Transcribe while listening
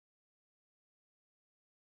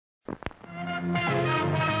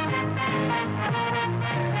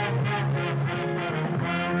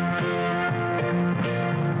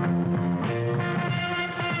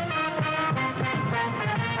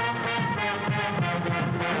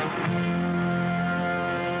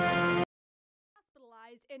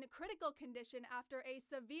critical condition after a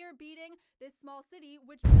severe beating. This small city,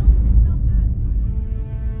 which bills itself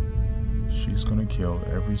as... She's gonna kill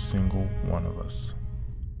every single one of us.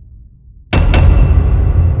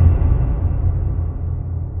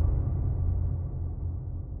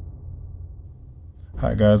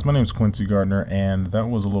 Hi guys, my name is Quincy Gardner, and that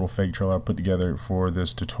was a little fake trailer I put together for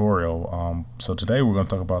this tutorial. So today we're going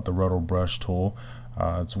to talk about the Roto brush tool.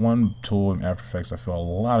 It's one tool in After Effects I feel a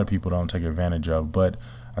lot of people don't take advantage of, but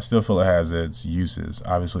I still feel it has its uses.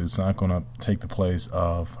 Obviously, it's not going to take the place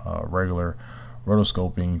of regular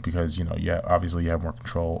rotoscoping because obviously you have more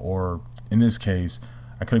control. Or in this case,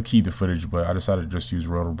 I could have keyed the footage, but I decided to just use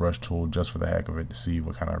Roto brush tool just for the heck of it to see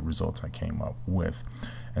what kind of results I came up with.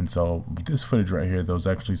 And so this footage right here, there was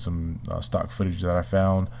actually some stock footage that I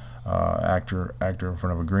found, actor in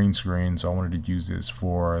front of a green screen, so I wanted to use this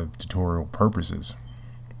for tutorial purposes.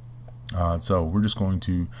 So we're just going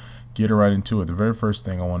to get right into it. The very first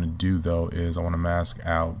thing I want to do though is I want to mask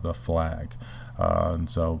out the flag. And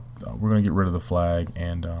so we're going to get rid of the flag,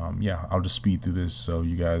 and yeah, I'll just speed through this so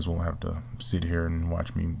you guys won't have to sit here and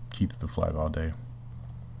watch me keep the flag all day.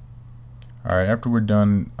 Alright, after we're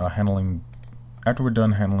done handling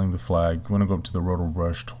the flag, you want to go up to the Roto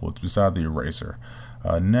brush tool. It's beside the eraser.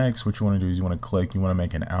 Next, what you want to do is you want to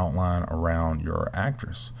make an outline around your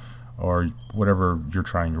actress or whatever you're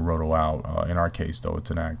trying to roto out. In our case though, it's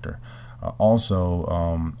an actor. Also,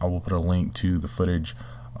 I will put a link to the footage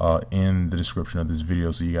in the description of this video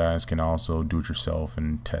so you guys can also do it yourself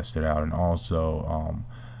and test it out. And also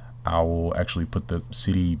I will actually put the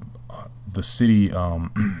city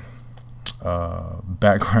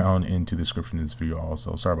background into the description of this video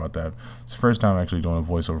also. Sorry about that. It's the first time I'm actually doing a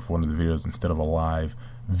voiceover for one of the videos instead of a live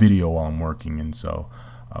video while I'm working. And so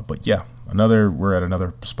but yeah, we're at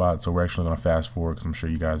another spot, so we're actually going to fast forward because I'm sure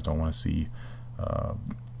you guys don't want to see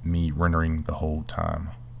me rendering the whole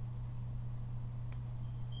time.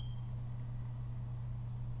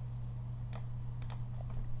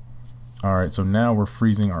 Alright, so now we're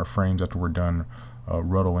freezing our frames after we're done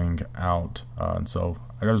rotoing out, and so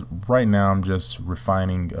right now I'm just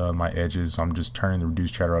refining my edges. I'm just turning the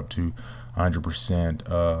reduced chatter up to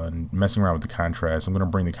 100% and messing around with the contrast. I'm going to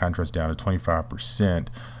bring the contrast down to 25%,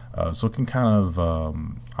 so it can kind of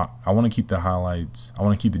I want to keep the highlights, I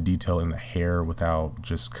want to keep the detail in the hair without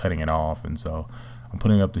just cutting it off. And so I'm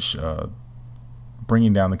putting up the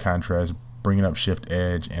bringing down the contrast, bringing up shift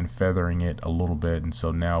edge and feathering it a little bit, and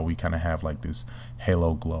so now we kind of have like this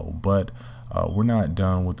halo glow. But we're not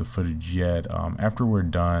done with the footage yet. After we're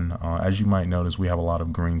done, as you might notice, we have a lot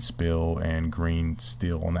of green spill and green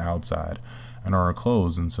still on the outside and on our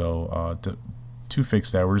clothes. And so to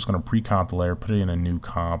fix that, we're just going to pre-comp the layer, put it in a new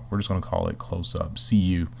comp. We're just going to call it close up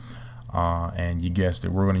CU, and you guessed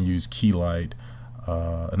it, we're going to use Keylight,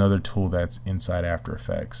 another tool that's inside After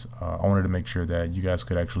Effects. I wanted to make sure that you guys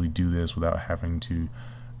could actually do this without having to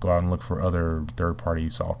go out and look for other third-party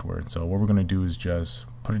software. And so what we're going to do is just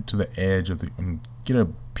put it to the edge of and get a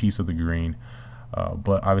piece of the green,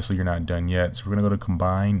 but obviously you're not done yet, so we're going to go to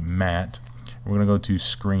Combine Matte. We're going to go to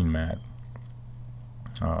Screen Matte.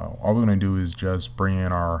 All we're going to do is just bring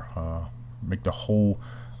in our make the whole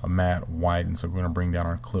matte white, and so we're going to bring down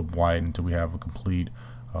our clip white until we have a complete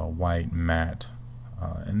white matte,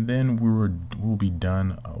 and then we'll be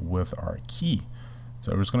done with our key.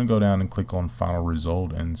 So we're just going to go down and click on Final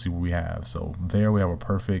Result and see what we have. So there we have a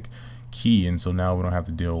perfect key, and so now we don't have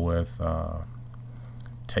to deal with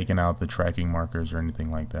taking out the tracking markers or anything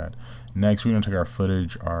like that. Next, we're going to take our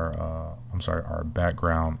footage, our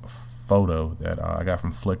background photo that I got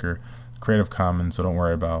from Flickr, Creative Commons, so don't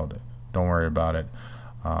worry about it.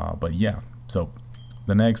 But yeah, so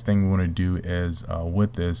the next thing we want to do is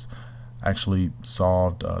with this actually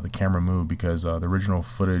solved the camera move, because the original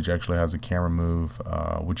footage actually has a camera move,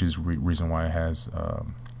 which is reason why it has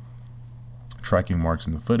tracking marks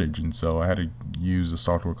in the footage. And so I had to use a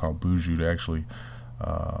software called Buju to actually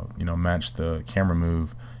match the camera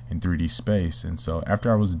move in 3D space. And so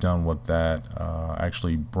after I was done with that, I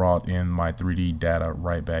actually brought in my 3D data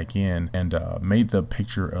right back in and made the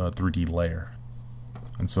picture a 3D layer.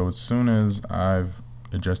 And so as soon as I've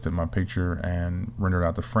adjusted my picture and rendered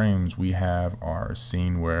out the frames, we have our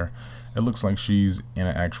scene where it looks like she's in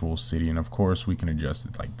an actual city. And of course we can adjust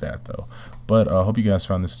it like that though. But I hope you guys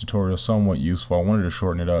found this tutorial somewhat useful. I wanted to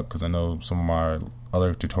shorten it up because I know some of my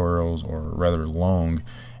other tutorials are rather long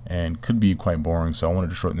and could be quite boring, so I wanted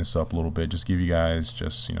to shorten this up a little bit, just give you guys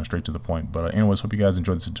just straight to the point. But anyways, hope you guys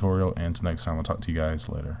enjoyed this tutorial, and until next time, I'll talk to you guys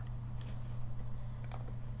later.